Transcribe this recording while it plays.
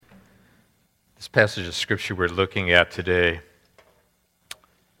This passage of Scripture we're looking at today,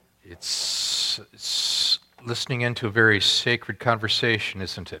 it's listening into a very sacred conversation,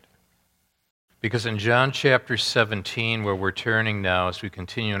 isn't it? Because in John chapter 17, where we're turning now as we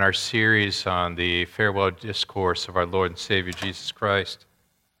continue in our series on the farewell discourse of our Lord and Savior Jesus Christ,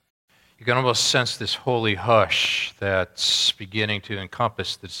 you can almost sense this holy hush that's beginning to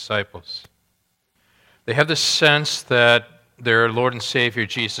encompass the disciples. They have this sense that their Lord and Savior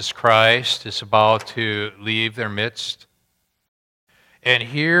Jesus Christ is about to leave their midst. And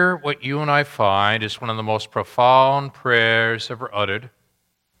here, what you and I find is one of the most profound prayers ever uttered,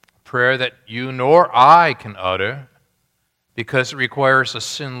 a prayer that you nor I can utter because it requires a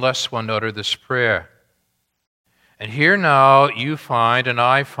sinless one to utter this prayer. And here now you find and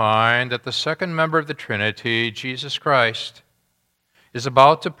I find that the second member of the Trinity, Jesus Christ, is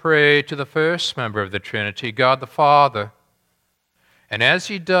about to pray to the first member of the Trinity, God the Father. And as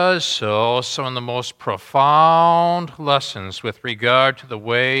he does so, some of the most profound lessons with regard to the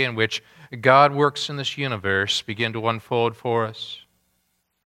way in which God works in this universe begin to unfold for us.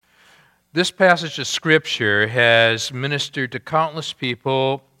 This passage of Scripture has ministered to countless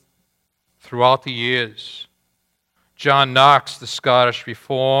people throughout the years. John Knox, the Scottish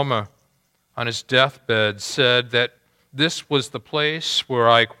reformer, on his deathbed said that this was the place where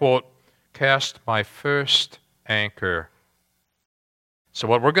I, quote, cast my first anchor. So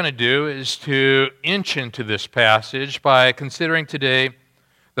what we're going to do is to inch into this passage by considering today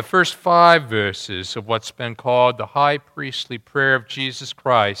the first 5 verses of what's been called the high priestly prayer of Jesus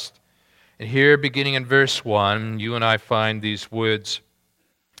Christ. And here, beginning in verse 1, you and I find these words,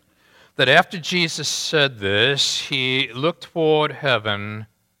 that after Jesus said this, he looked toward heaven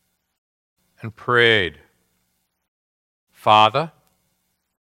and prayed, Father,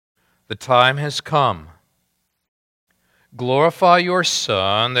 the time has come. Glorify your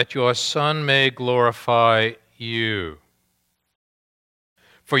Son, that your Son may glorify you.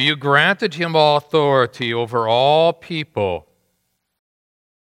 For you granted him authority over all people,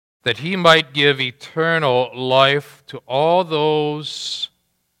 that he might give eternal life to all those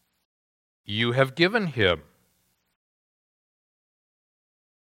you have given him.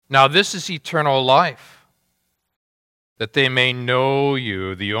 Now this is eternal life, that they may know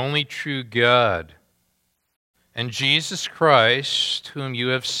you, the only true God, and Jesus Christ, whom you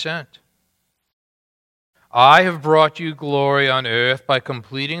have sent. I have brought you glory on earth by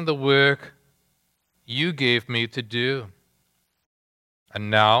completing the work you gave me to do. And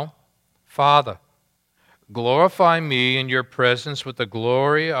now, Father, glorify me in your presence with the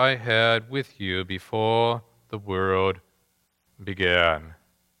glory I had with you before the world began.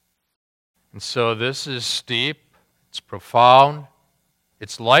 And so this is deep, it's profound,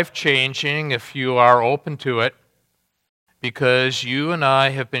 it's life-changing if you are open to it, because you and I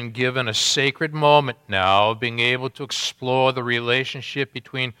have been given a sacred moment now of being able to explore the relationship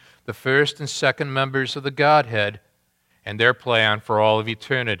between the first and second members of the Godhead and their plan for all of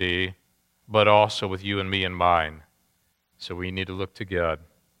eternity, but also with you and me in mind. So we need to look to God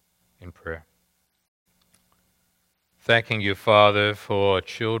in prayer. Thanking you, Father, for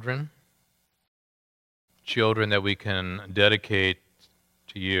children that we can dedicate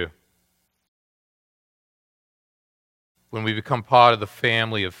to you. When we become part of the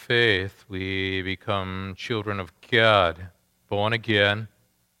family of faith, we become children of God, born again,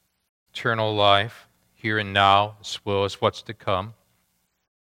 eternal life, here and now, as well as what's to come.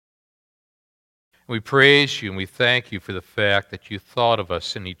 We praise you and we thank you for the fact that you thought of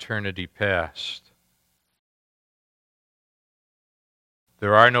us in eternity past.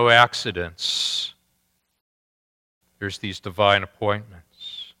 There are no accidents. There's these divine appointments.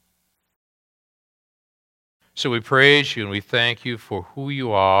 So we praise you and we thank you for who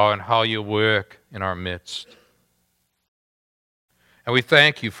you are and how you work in our midst. And we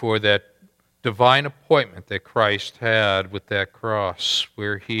thank you for that divine appointment that Christ had with that cross,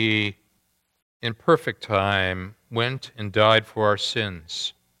 where he, in perfect time, went and died for our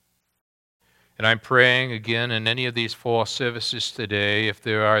sins. And I'm praying again in any of these fall services today, if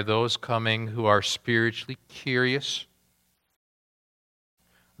there are those coming who are spiritually curious,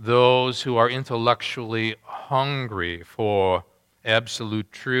 those who are intellectually hungry for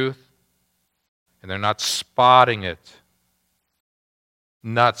absolute truth, and they're not spotting it,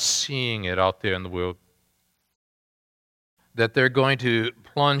 not seeing it out there in the world, that they're going to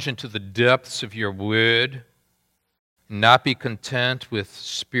plunge into the depths of your word, not be content with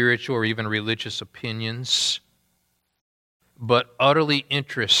spiritual or even religious opinions, but utterly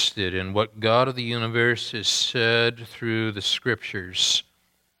interested in what God of the universe has said through the Scriptures,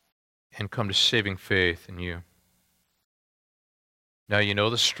 and come to saving faith in you. Now you know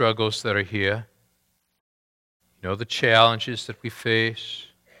the struggles that are here. You know the challenges that we face.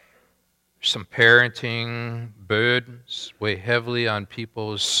 Some parenting burdens weigh heavily on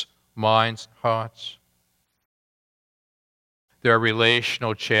people's minds and hearts. There are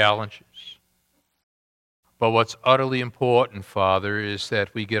relational challenges. But what's utterly important, Father, is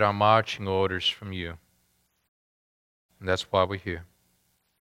that we get our marching orders from you. And that's why we're here.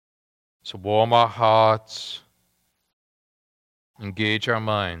 So warm our hearts, engage our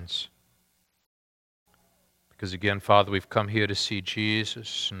minds. Because again, Father, we've come here to see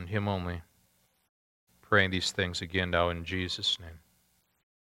Jesus and Him only. Praying these things again now in Jesus' name.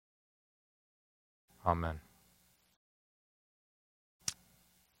 Amen.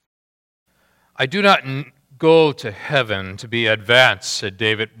 I do not go to heaven to be advanced, said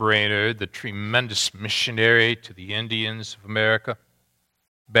David Brainerd, the tremendous missionary to the Indians of America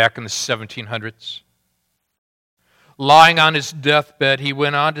back in the 1700s. Lying on his deathbed, he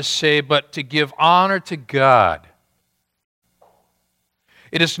went on to say, but to give honor to God.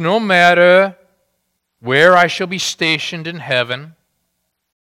 It is no matter where I shall be stationed in heaven,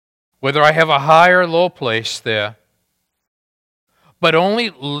 whether I have a high or low place there, but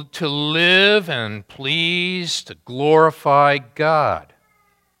only to live and please to glorify God.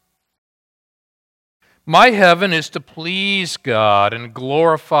 My heaven is to please God and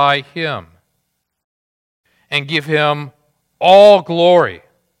glorify Him and give Him all glory,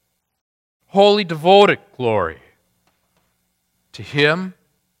 wholly devoted glory to Him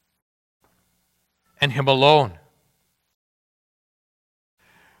and Him alone.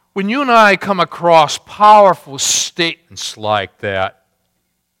 When you and I come across powerful statements like that,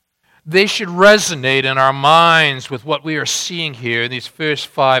 they should resonate in our minds with what we are seeing here in these first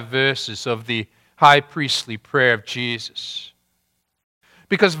 5 verses of the high priestly prayer of Jesus.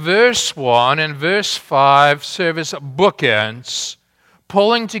 Because verse 1 and verse 5 serve as bookends,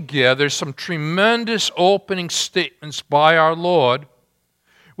 pulling together some tremendous opening statements by our Lord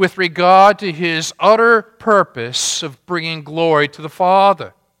with regard to His utter purpose of bringing glory to the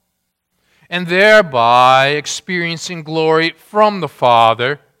Father, and thereby experiencing glory from the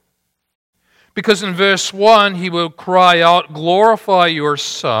Father. Because in verse 1, He will cry out, glorify your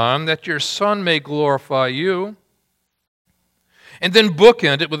Son, that your Son may glorify you. And then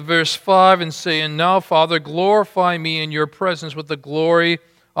bookend it with verse 5 and say, and now, Father, glorify me in your presence with the glory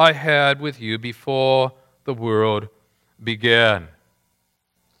I had with you before the world began.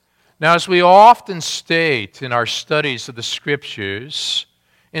 Now, as we often state in our studies of the Scriptures,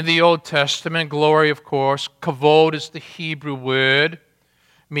 in the Old Testament, glory, of course, kavod is the Hebrew word,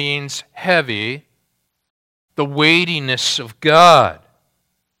 means heavy, the weightiness of God,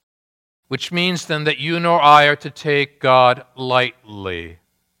 which means then that you nor I are to take God lightly.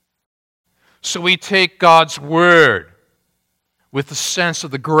 So we take God's word with the sense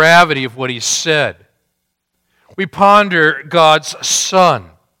of the gravity of what He said. We ponder God's Son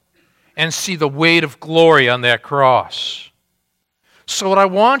and see the weight of glory on that cross. So what I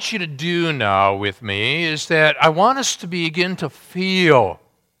want you to do now with me is that I want us to begin to feel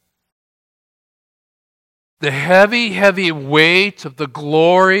the heavy, heavy weight of the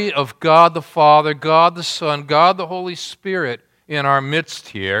glory of God the Father, God the Son, God the Holy Spirit in our midst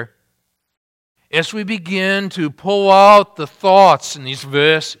here as we begin to pull out the thoughts in these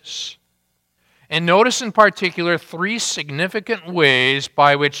verses. And notice in particular 3 significant ways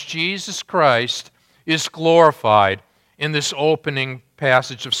by which Jesus Christ is glorified in this opening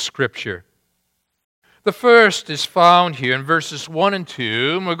passage of Scripture. The first is found here in verses 1 and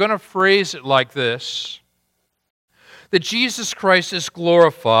 2, and we're going to phrase it like this: that Jesus Christ is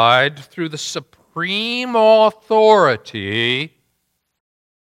glorified through the supreme authority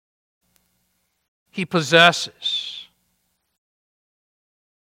He possesses.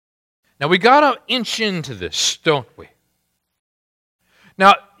 Now, we got to inch into this, don't we?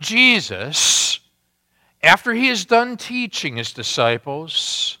 Now, Jesus, after He is done teaching His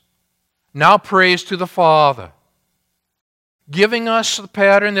disciples, now prays to the Father, giving us the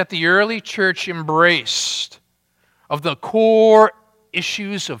pattern that the early church embraced of the core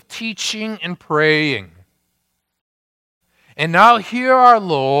issues of teaching and praying. And now here our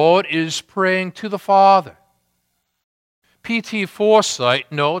Lord is praying to the Father. P.T.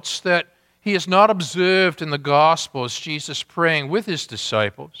 Forsyth notes that he is not observed in the Gospels Jesus praying with His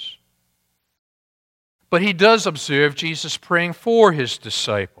disciples, but he does observe Jesus praying for His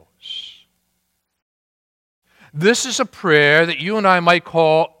disciples. This is a prayer that you and I might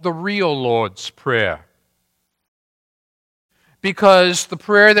call the real Lord's Prayer, because the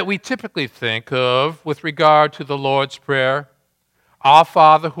prayer that we typically think of with regard to the Lord's Prayer, Our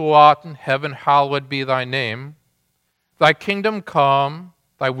Father who art in heaven, hallowed be thy name. Thy kingdom come,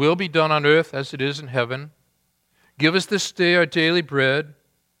 thy will be done on earth as it is in heaven. Give us this day our daily bread.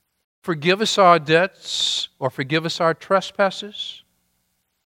 Forgive us our debts, or forgive us our trespasses,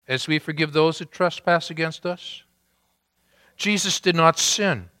 as we forgive those who trespass against us. Jesus did not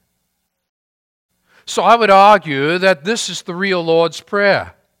sin. So I would argue that this is the real Lord's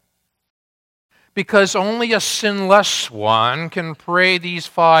Prayer, because only a sinless one can pray these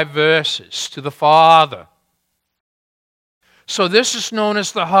 5 verses to the Father. So this is known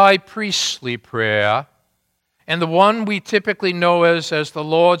as the high priestly prayer, and the one we typically know as the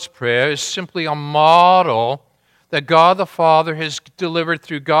Lord's Prayer is simply a model that God the Father has delivered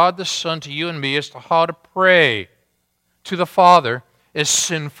through God the Son to you and me as to how to pray to the Father as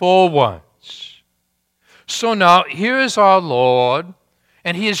sinful ones. So now, here is our Lord,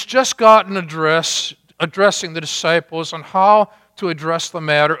 and He has just gotten addressing the disciples on how to address the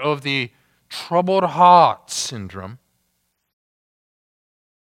matter of the troubled heart syndrome.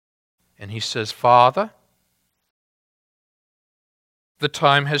 And He says, Father, the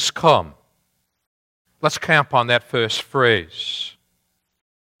time has come. Let's camp on that first phrase.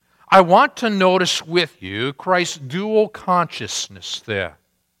 I want to notice with you Christ's dual consciousness there.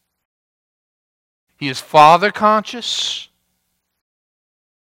 He is Father conscious.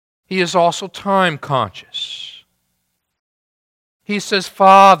 He is also time conscious. He says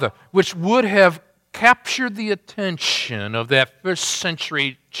Father, which would have captured the attention of that first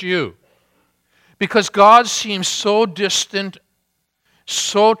century Jew, because God seems so distant,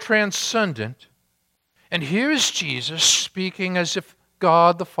 so transcendent. And here is Jesus speaking as if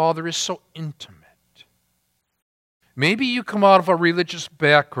God the Father is so intimate. Maybe you come out of a religious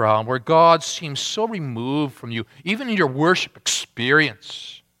background where God seems so removed from you, even in your worship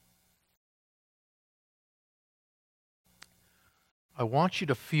experience. I want you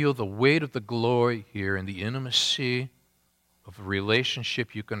to feel the weight of the glory here and the intimacy of a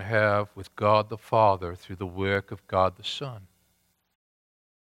relationship you can have with God the Father through the work of God the Son.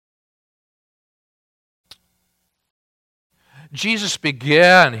 Jesus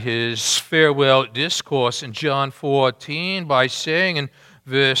began His farewell discourse in John 14 by saying in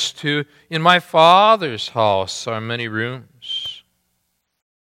verse 2, "In my Father's house are many rooms."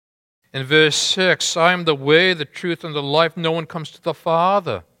 In verse 6, "I am the way, the truth, and the life. No one comes to the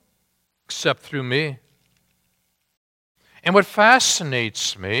Father except through me." And what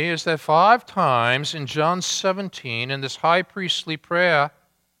fascinates me is that 5 times in John 17, in this high priestly prayer,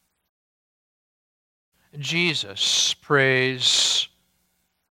 Jesus prays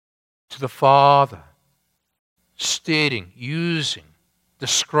to the Father, stating, using,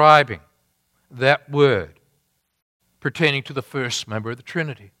 describing that word pertaining to the first member of the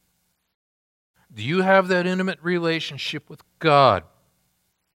Trinity. Do you have that intimate relationship with God?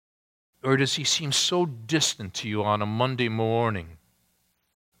 Or does He seem so distant to you on a Monday morning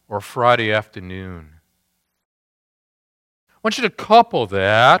or Friday afternoon? I want you to couple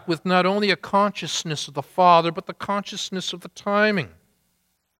that with not only a consciousness of the Father, but the consciousness of the timing.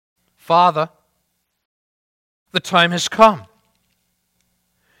 Father, the time has come.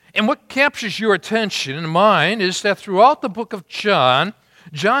 And what captures your attention and mine is that throughout the book of John,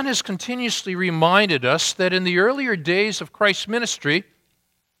 John has continuously reminded us that in the earlier days of Christ's ministry,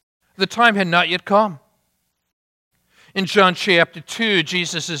 the time had not yet come. In John chapter 2,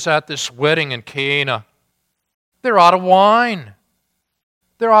 Jesus is at this wedding in Cana. They're out of wine.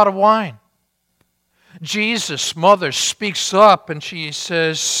 They're out of wine. Jesus' mother speaks up and she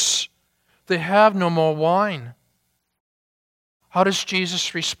says, "They have no more wine." How does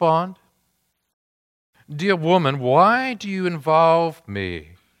Jesus respond? "Dear woman, why do you involve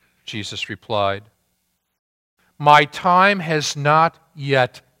me?" Jesus replied. "My time has not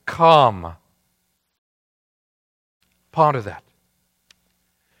yet come." Ponder that.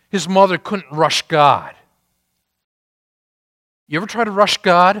 His mother couldn't rush God. You ever try to rush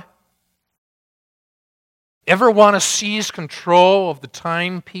God? Ever want to seize control of the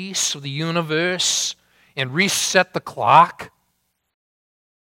timepiece of the universe and reset the clock?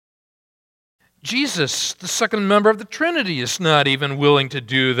 Jesus, the second member of the Trinity, is not even willing to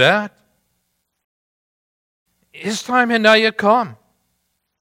do that. His time had not yet come.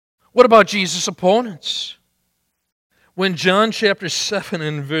 What about Jesus' opponents? When John chapter 7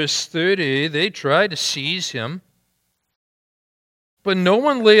 and verse 30, they tried to seize Him, but no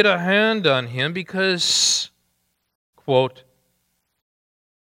one laid a hand on Him because, quote,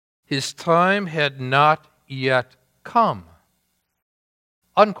 His time had not yet come,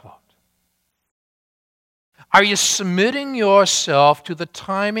 unquote. Are you submitting yourself to the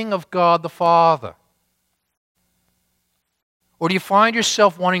timing of God the Father? Or do you find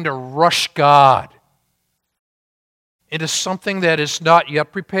yourself wanting to rush God into something that is not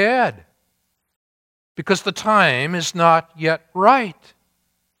yet prepared? because the time is not yet right.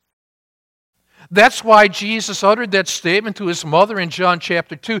 That's why Jesus uttered that statement to his mother in John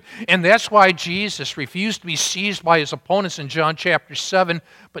chapter 2, and that's why Jesus refused to be seized by his opponents in John chapter 7.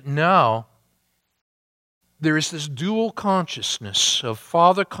 But now, there is this dual consciousness of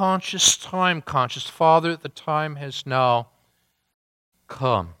Father conscious, time conscious. Father, the time has now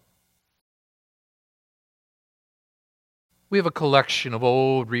come. We have a collection of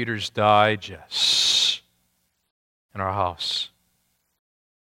old Reader's Digests in our house.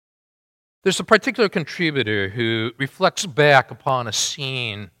 There's a particular contributor who reflects back upon a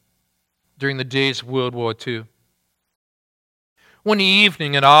scene during the days of World War II. One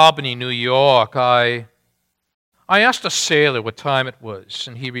evening in Albany, New York, I asked a sailor what time it was,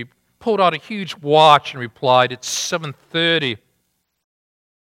 and he pulled out a huge watch and replied, "It's 7:30.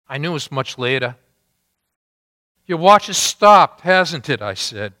 I knew it was much later. "Your watch has stopped, hasn't it?" I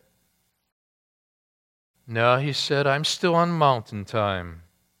said. "No," he said, "I'm still on mountain time.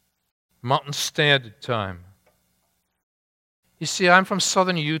 Mountain Standard Time. You see, I'm from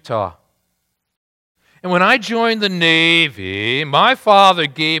southern Utah. And when I joined the Navy, my father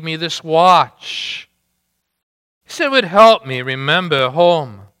gave me this watch. He said it would help me remember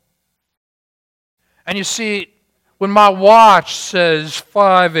home. And you see, when my watch says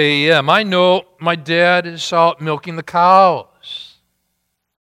 5 a.m., I know my dad is out milking the cows.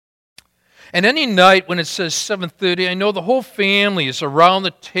 And any night when it says 7:30, I know the whole family is around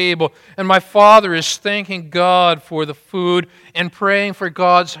the table, and my father is thanking God for the food and praying for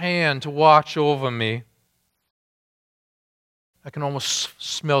God's hand to watch over me. I can almost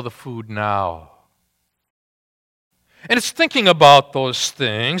smell the food now. And it's thinking about those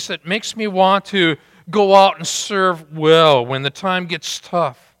things that makes me want to go out and serve well when the time gets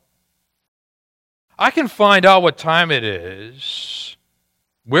tough. I can find out what time it is,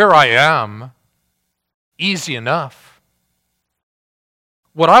 where I am, easy enough.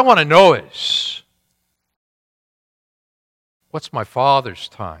 What I want to know is, what's my Father's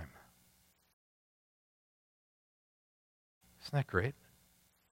time? Isn't that great?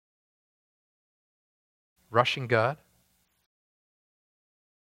 Rushing God?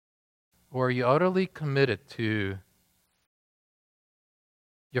 Or are you utterly committed to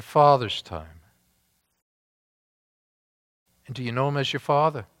your Father's time? And do you know Him as your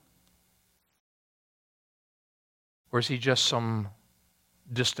Father? Or is He just some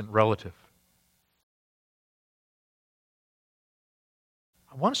distant relative?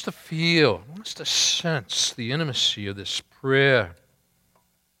 I want us to feel, I want us to sense the intimacy of this prayer.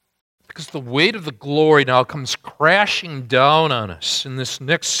 Because the weight of the glory now comes crashing down on us in this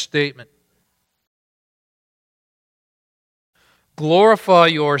next statement. Glorify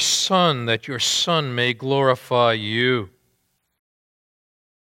your Son, that your Son may glorify you.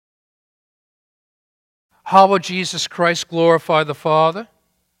 How will Jesus Christ glorify the Father?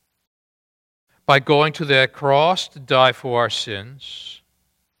 By going to that cross to die for our sins.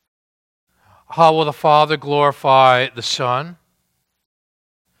 How will the Father glorify the Son?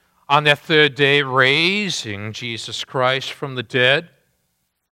 On that third day, raising Jesus Christ from the dead,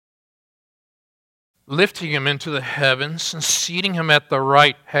 lifting Him into the heavens and seating Him at the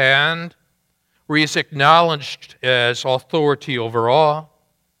right hand, where He is acknowledged as authority over all.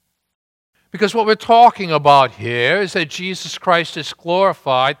 Because what we're talking about here is that Jesus Christ is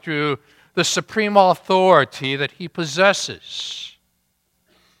glorified through the supreme authority that He possesses.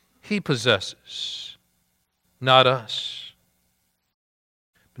 He possesses, not us.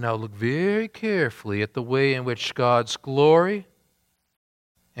 But now look very carefully at the way in which God's glory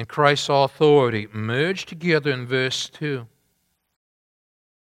and Christ's authority merge together in verse 2.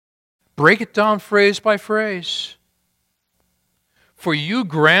 Break it down phrase by phrase. For you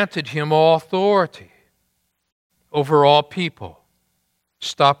granted Him all authority over all people.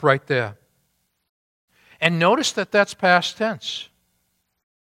 Stop right there. And notice that that's past tense.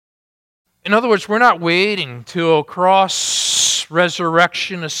 In other words, we're not waiting till cross,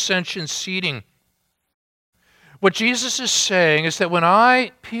 resurrection, ascension, seating. What Jesus is saying is that when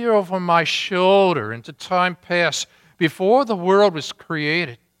I peer over my shoulder into time past, before the world was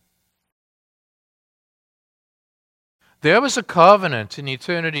created, there was a covenant in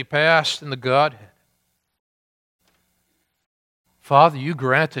eternity past in the Godhead. Father, you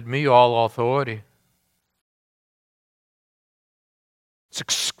granted me all authority. It's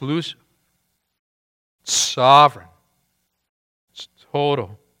exclusive. It's sovereign. It's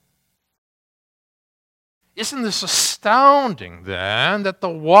total. Isn't this astounding, then, that the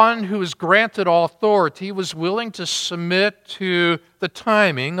one who is granted all authority was willing to submit to the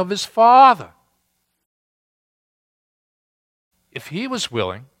timing of his Father? If He was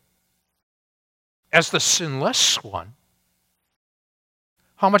willing, as the sinless one,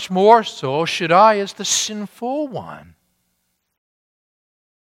 how much more so should I as the sinful one?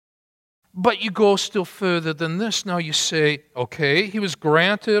 But you go still further than this. Now you say, okay, he was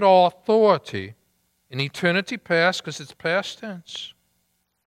granted all authority in eternity past because it's past tense.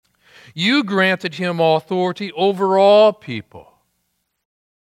 You granted him all authority over all people.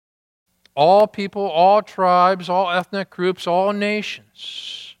 All people, all tribes, all ethnic groups, all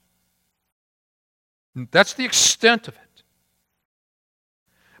nations. That's the extent of it.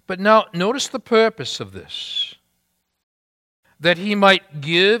 But now, notice the purpose of this. That he might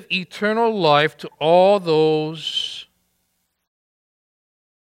give eternal life to all those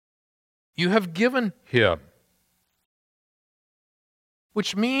you have given him.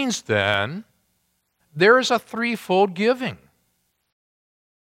 Which means then, there is a threefold giving.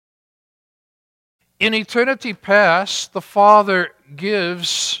 In eternity past, the Father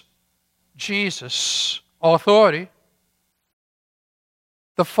gives Jesus authority.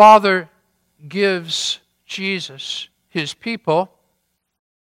 The Father gives Jesus his people.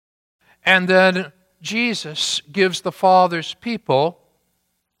 And then Jesus gives the Father's people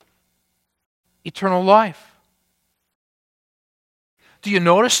eternal life. Do you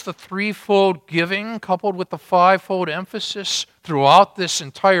notice the threefold giving coupled with the fivefold emphasis throughout this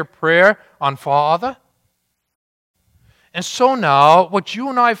entire prayer on Father? And so now, what you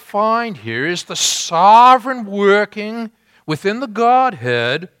and I find here is the sovereign working within the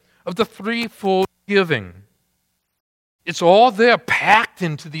Godhead of the threefold giving. It's all there packed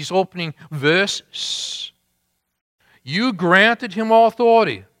into these opening verses. You granted him all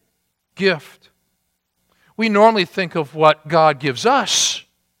authority, gift. We normally think of what God gives us.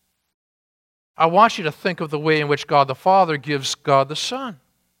 I want you to think of the way in which God the Father gives God the Son.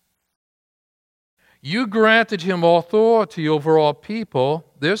 You granted him authority over all people,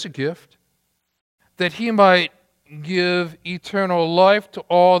 there's a gift, that he might give eternal life to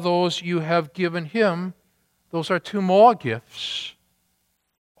all those you have given him. Those are two more gifts,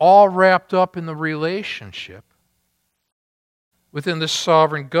 all wrapped up in the relationship within the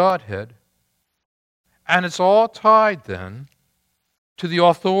sovereign Godhead. And it's all tied then to the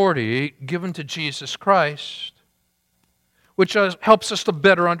authority given to Jesus Christ, which helps us to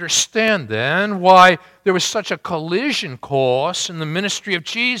better understand then why there was such a collision course in the ministry of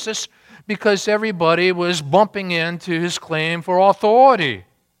Jesus, because everybody was bumping into his claim for authority.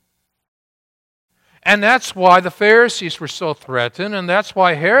 And that's why the Pharisees were so threatened, and that's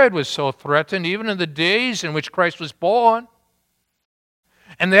why Herod was so threatened, even in the days in which Christ was born.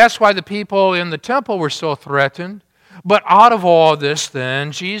 And that's why the people in the temple were so threatened. But out of all this,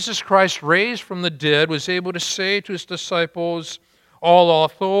 then, Jesus Christ, raised from the dead, was able to say to his disciples, all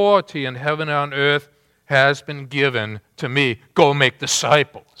authority in heaven and on earth has been given to me. Go make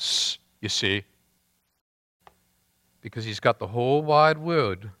disciples, you see. Because he's got the whole wide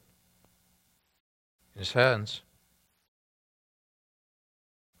world in his hands.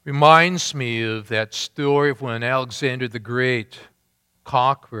 Reminds me of that story of when Alexander the Great,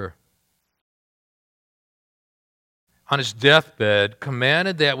 conqueror, on his deathbed,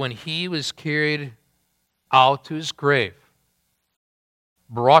 commanded that when he was carried out to his grave,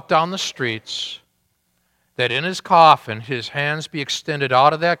 brought down the streets, that in his coffin his hands be extended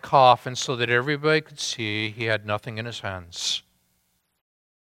out of that coffin so that everybody could see he had nothing in his hands.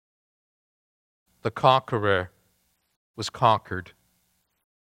 The conqueror was conquered.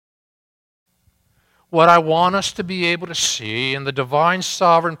 What I want us to be able to see in the divine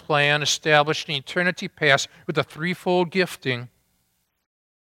sovereign plan established in eternity past with the threefold gifting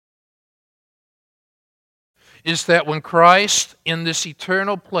is that when Christ, in this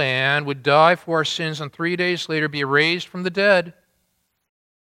eternal plan, would die for our sins and 3 days later be raised from the dead,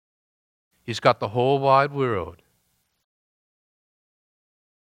 he's got the whole wide world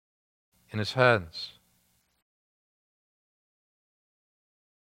in his hands.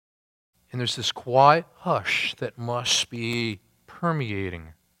 And there's this quiet hush that must be permeating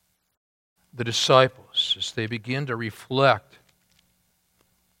the disciples as they begin to reflect.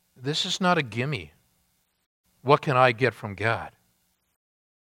 This is not a gimme. What can I get from God?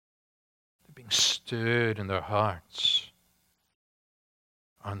 They're being stirred in their hearts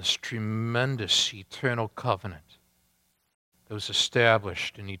on this tremendous eternal covenant that was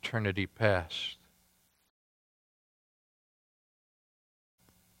established in eternity past.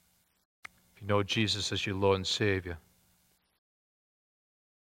 You know Jesus as your Lord and Savior.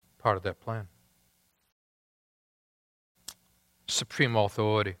 Part of that plan. Supreme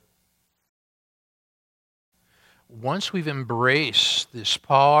authority. Once we've embraced this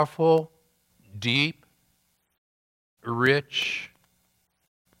powerful, deep, rich,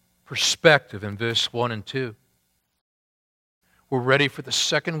 perspective in verse 1 and 2. We're ready for the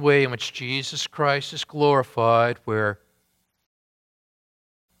second way in which Jesus Christ is glorified, where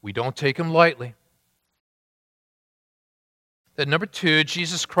we don't take him lightly. That number 2,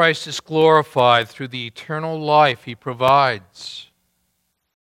 Jesus Christ is glorified through the eternal life he provides.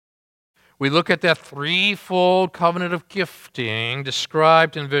 We look at that threefold covenant of gifting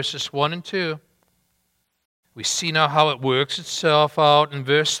described in verses 1 and 2. We see now how it works itself out in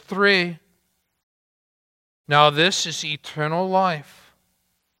verse 3. Now this is eternal life.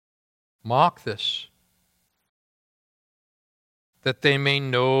 Mark this. That they may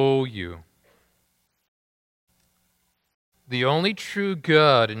know you, the only true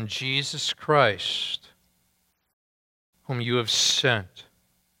God, in Jesus Christ, whom you have sent.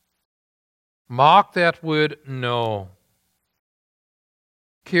 Mark that word know.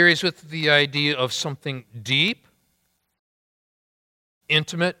 Carries with it the idea of something deep,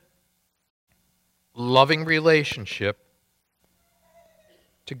 intimate, loving relationship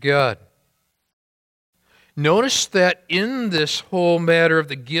to God. Notice that in this whole matter of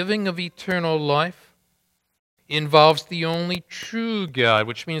the giving of eternal life involves the only true God,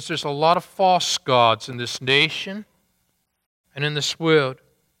 which means there's a lot of false gods in this nation and in this world.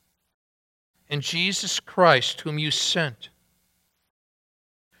 And Jesus Christ, whom you sent.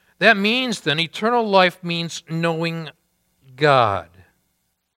 That means then eternal life means knowing God.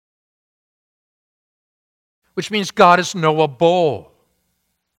 Which means God is knowable.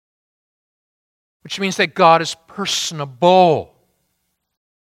 Which means that God is personable.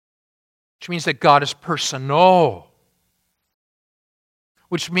 Which means that God is personal.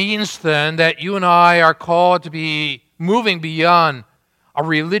 Which means then that you and I are called to be moving beyond a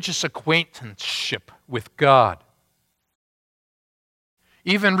religious acquaintanceship with God.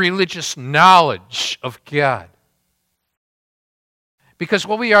 Even religious knowledge of God. Because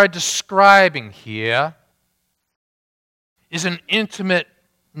what we are describing here is an intimate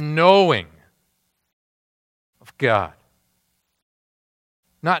knowing of God.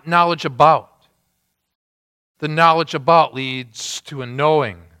 Not knowledge about. The knowledge about leads to a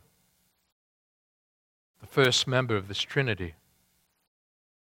knowing. The first member of this Trinity.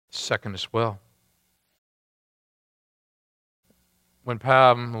 The second as well. When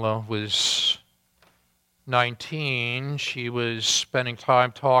Pamela was 19, she was spending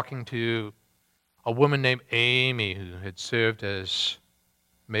time talking to a woman named Amy who had served as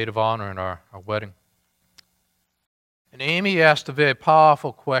maid of honor in our wedding. And Amy asked a very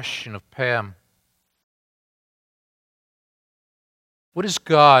powerful question of Pam. What does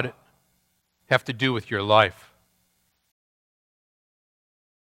God have to do with your life?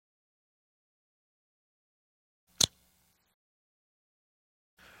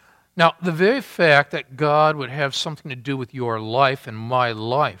 Now, the very fact that God would have something to do with your life and my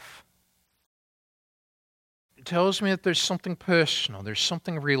life tells me that there's something personal, there's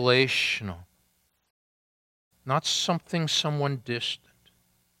something relational, not someone distant.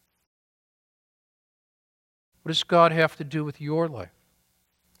 What does God have to do with your life?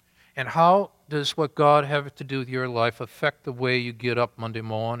 And how does what God have to do with your life affect the way you get up Monday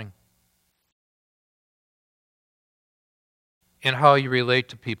morning? And how you relate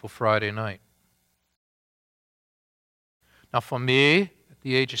to people Friday night? Now for me, at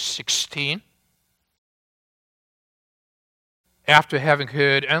the age of 16, after having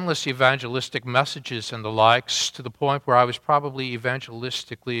heard endless evangelistic messages and the likes, to the point where I was probably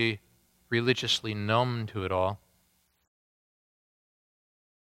evangelistically, religiously numb to it all,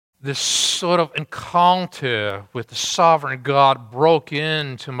 this sort of encounter with the sovereign God broke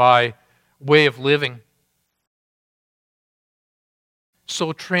into my way of living,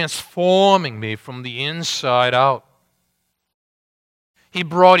 so transforming me from the inside out. He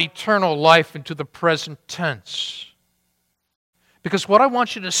brought eternal life into the present tense. Because what I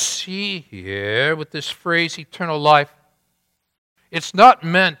want you to see here with this phrase, eternal life, it's not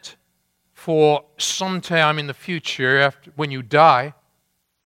meant for sometime in the future when you die.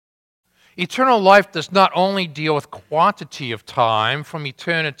 Eternal life does not only deal with quantity of time from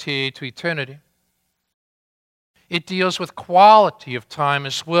eternity to eternity. It deals with quality of time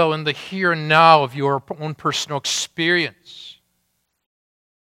as well in the here and now of your own personal experience.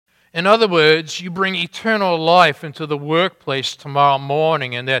 In other words, you bring eternal life into the workplace tomorrow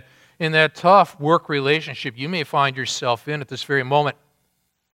morning, and that in that tough work relationship you may find yourself in at this very moment.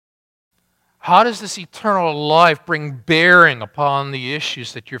 How does this eternal life bring bearing upon the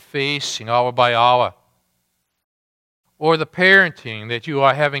issues that you're facing hour by hour? Or the parenting that you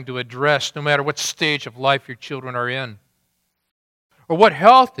are having to address no matter what stage of life your children are in? Or what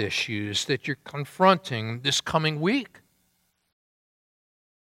health issues that you're confronting this coming week?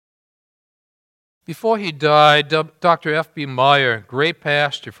 Before he died, Dr. F.B. Meyer, great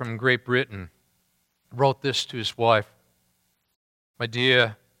pastor from Great Britain, wrote this to his wife. My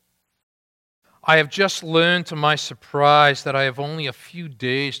dear, I have just learned to my surprise that I have only a few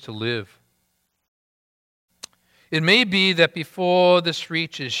days to live. It may be that before this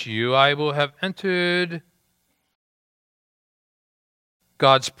reaches you, I will have entered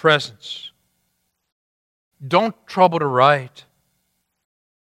God's presence. Don't trouble to write.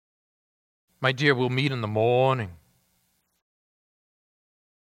 My dear, we'll meet in the morning.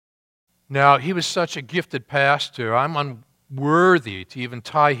 Now, he was such a gifted pastor, I'm unworthy to even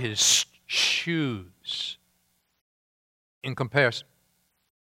tie his shoes in comparison.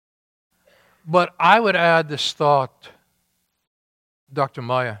 But I would add this thought, Dr.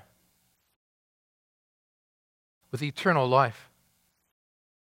 Meyer, with eternal life,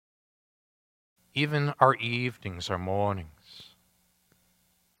 even our evenings are mornings.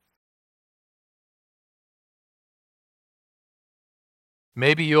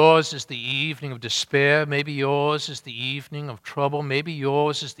 Maybe yours is the evening of despair. Maybe yours is the evening of trouble. Maybe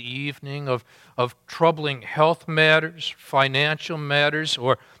yours is the evening of troubling health matters, financial matters,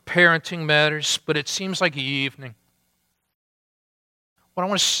 or parenting matters, but it seems like the evening. What I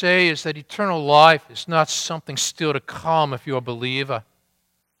want to say is that eternal life is not something still to come if you're a believer.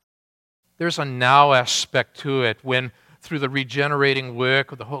 There's a now aspect to it when, through the regenerating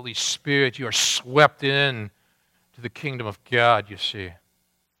work of the Holy Spirit, you are swept in to the kingdom of God, you see.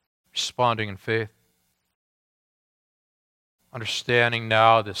 Responding in faith. Understanding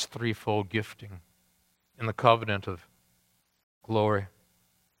now this threefold gifting in the covenant of glory.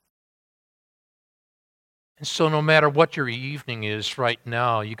 And so no matter what your evening is right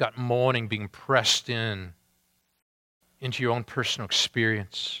now, you got morning being pressed in into your own personal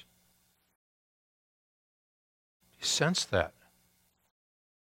experience. Do you sense that?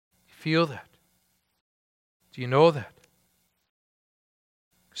 Do you feel that? Do you know that?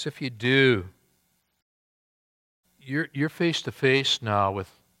 Because if you do, you're face to face now with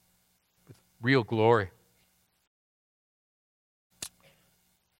real glory.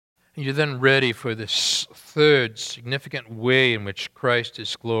 And you're then ready for this third significant way in which Christ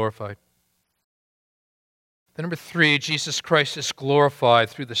is glorified. Then number 3, Jesus Christ is glorified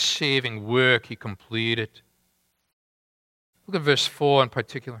through the saving work he completed. Look at verse 4 in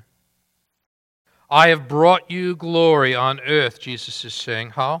particular. I have brought you glory on earth, Jesus is saying.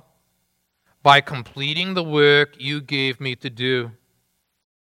 How? By completing the work you gave me to do.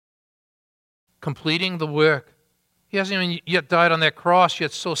 Completing the work. He hasn't even yet died on that cross,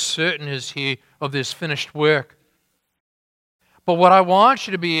 yet so certain is he of this finished work. But what I want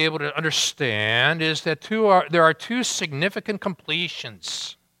you to be able to understand is that there are two significant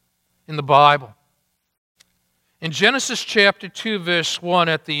completions in the Bible. In Genesis chapter 2, verse 1,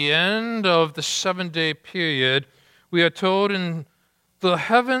 at the end of the 7-day period, we are told in the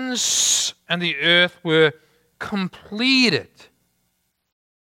heavens and the earth were completed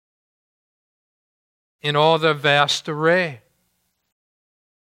in all their vast array.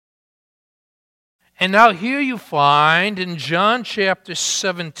 And now here you find in John chapter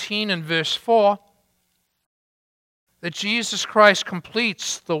 17 and verse 4 that Jesus Christ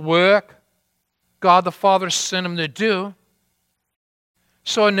completes the work God the Father sent him to do.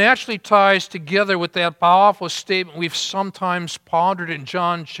 So it naturally ties together with that powerful statement we've sometimes pondered in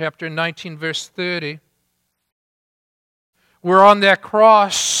John chapter 19, verse 30. Where on that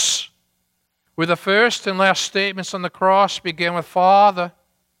cross, where the first and last statements on the cross began with Father,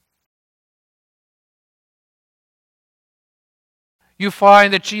 you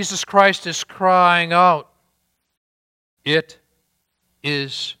find that Jesus Christ is crying out, it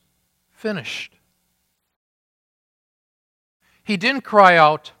is finished. He didn't cry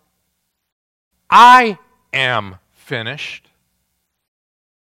out, I am finished.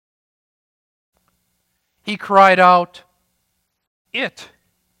 He cried out, it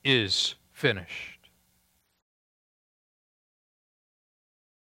is finished.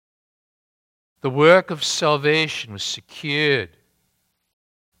 The work of salvation was secured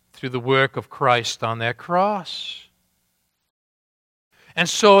through the work of Christ on that cross. And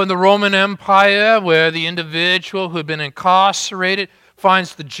so in the Roman Empire, where the individual who had been incarcerated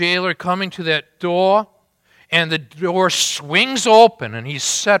finds the jailer coming to that door, and the door swings open and he's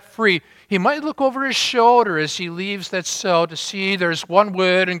set free, he might look over his shoulder as he leaves that cell to see there's one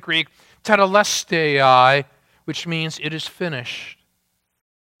word in Greek, tetelestai, which means it is finished,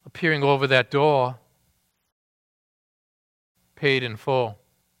 appearing over that door, paid in full.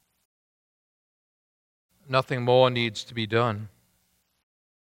 Nothing more needs to be done.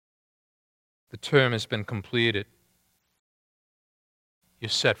 The term has been completed. You're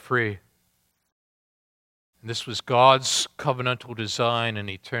set free. And this was God's covenantal design in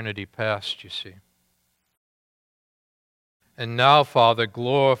eternity past, you see. And now, Father,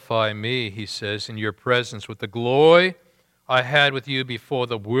 glorify me, he says, in your presence with the glory I had with you before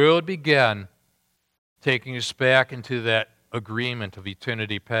the world began, taking us back into that agreement of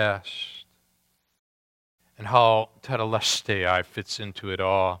eternity past. And how tetelestai fits into it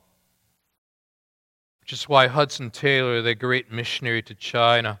all. Which is why Hudson Taylor, the great missionary to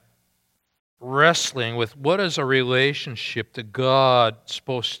China, wrestling with what is a relationship to God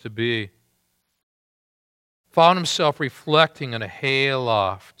supposed to be, found himself reflecting in a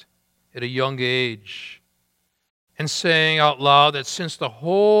hayloft at a young age and saying out loud that since the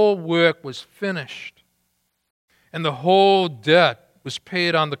whole work was finished and the whole debt was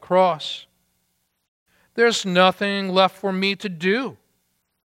paid on the cross, there's nothing left for me to do.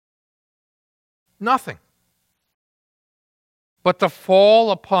 Nothing. But to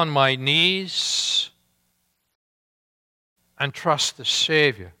fall upon my knees and trust the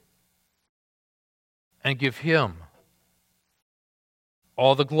Savior and give Him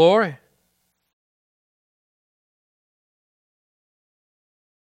all the glory.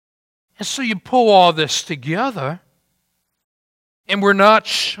 And so you pull all this together, and we're not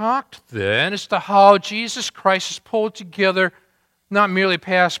shocked then as to how Jesus Christ has pulled together not merely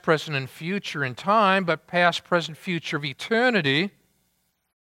past, present, and future in time, but past, present, future of eternity.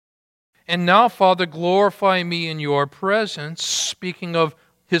 And now, Father, glorify me in your presence, speaking of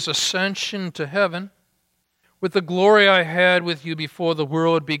his ascension to heaven, with the glory I had with you before the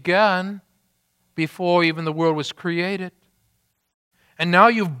world began, before even the world was created. And now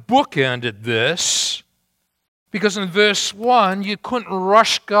you've bookended this, because in verse 1, you couldn't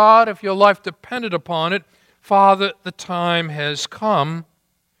rush God if your life depended upon it. Father, the time has come.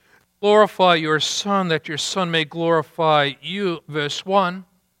 Glorify your Son, that your Son may glorify you, verse 1.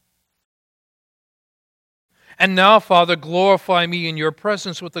 And now, Father, glorify me in your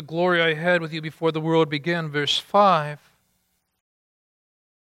presence with the glory I had with you before the world began, verse 5.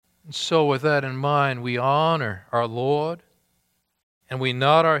 And so with that in mind, we honor our Lord, and we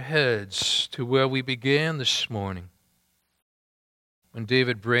nod our heads to where we began this morning. When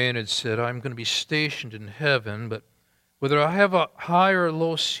David Brainerd said, I'm going to be stationed in heaven, but whether I have a high or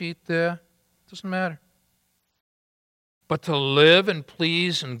low seat there, doesn't matter. But to live and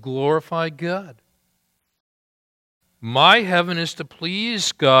please and glorify God. My heaven is to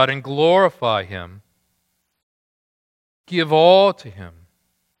please God and glorify Him. Give all to Him.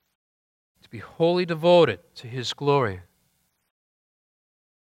 To be wholly devoted to His glory.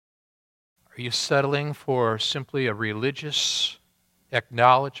 Are you settling for simply a religious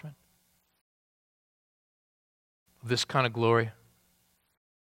acknowledgement of this kind of glory?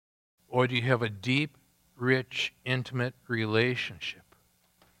 Or do you have a deep, rich, intimate relationship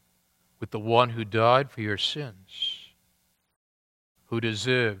with the one who died for your sins, who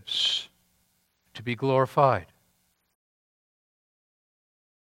deserves to be glorified?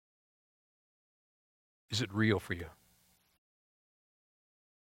 Is it real for you?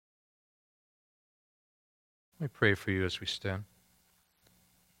 Let me pray for you as we stand.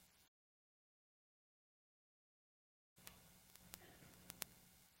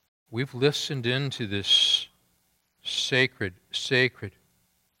 We've listened into this sacred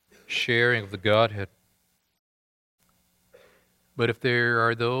sharing of the Godhead. But if there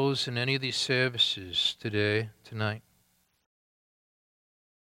are those in any of these services tonight,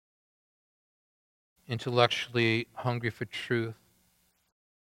 intellectually hungry for truth,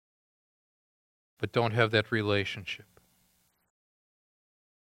 but don't have that relationship,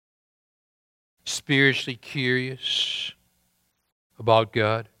 spiritually curious about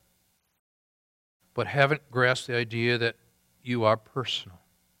God, but haven't grasped the idea that you are personal.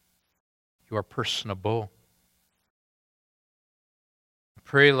 You are personable.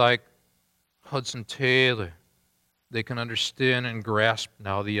 Pray like Hudson Taylor. They can understand and grasp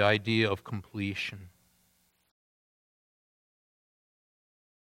now the idea of completion.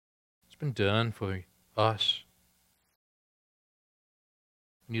 It's been done for us.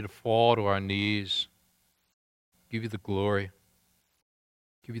 We need to fall to our knees, give you the glory,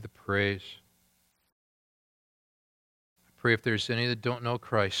 give you the praise. Pray if there's any that don't know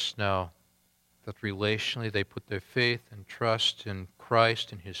Christ now, that relationally they put their faith and trust in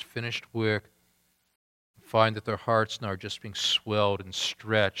Christ and His finished work, and find that their hearts now are just being swelled and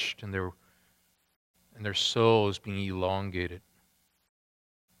stretched, and their souls being elongated.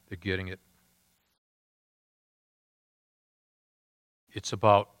 They're getting it. It's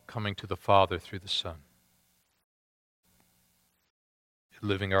about coming to the Father through the Son,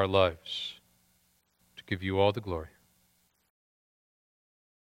 living our lives to give you all the glory.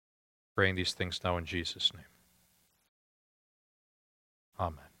 Praying these things now in Jesus' name.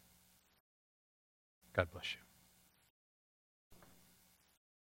 Amen. God bless you.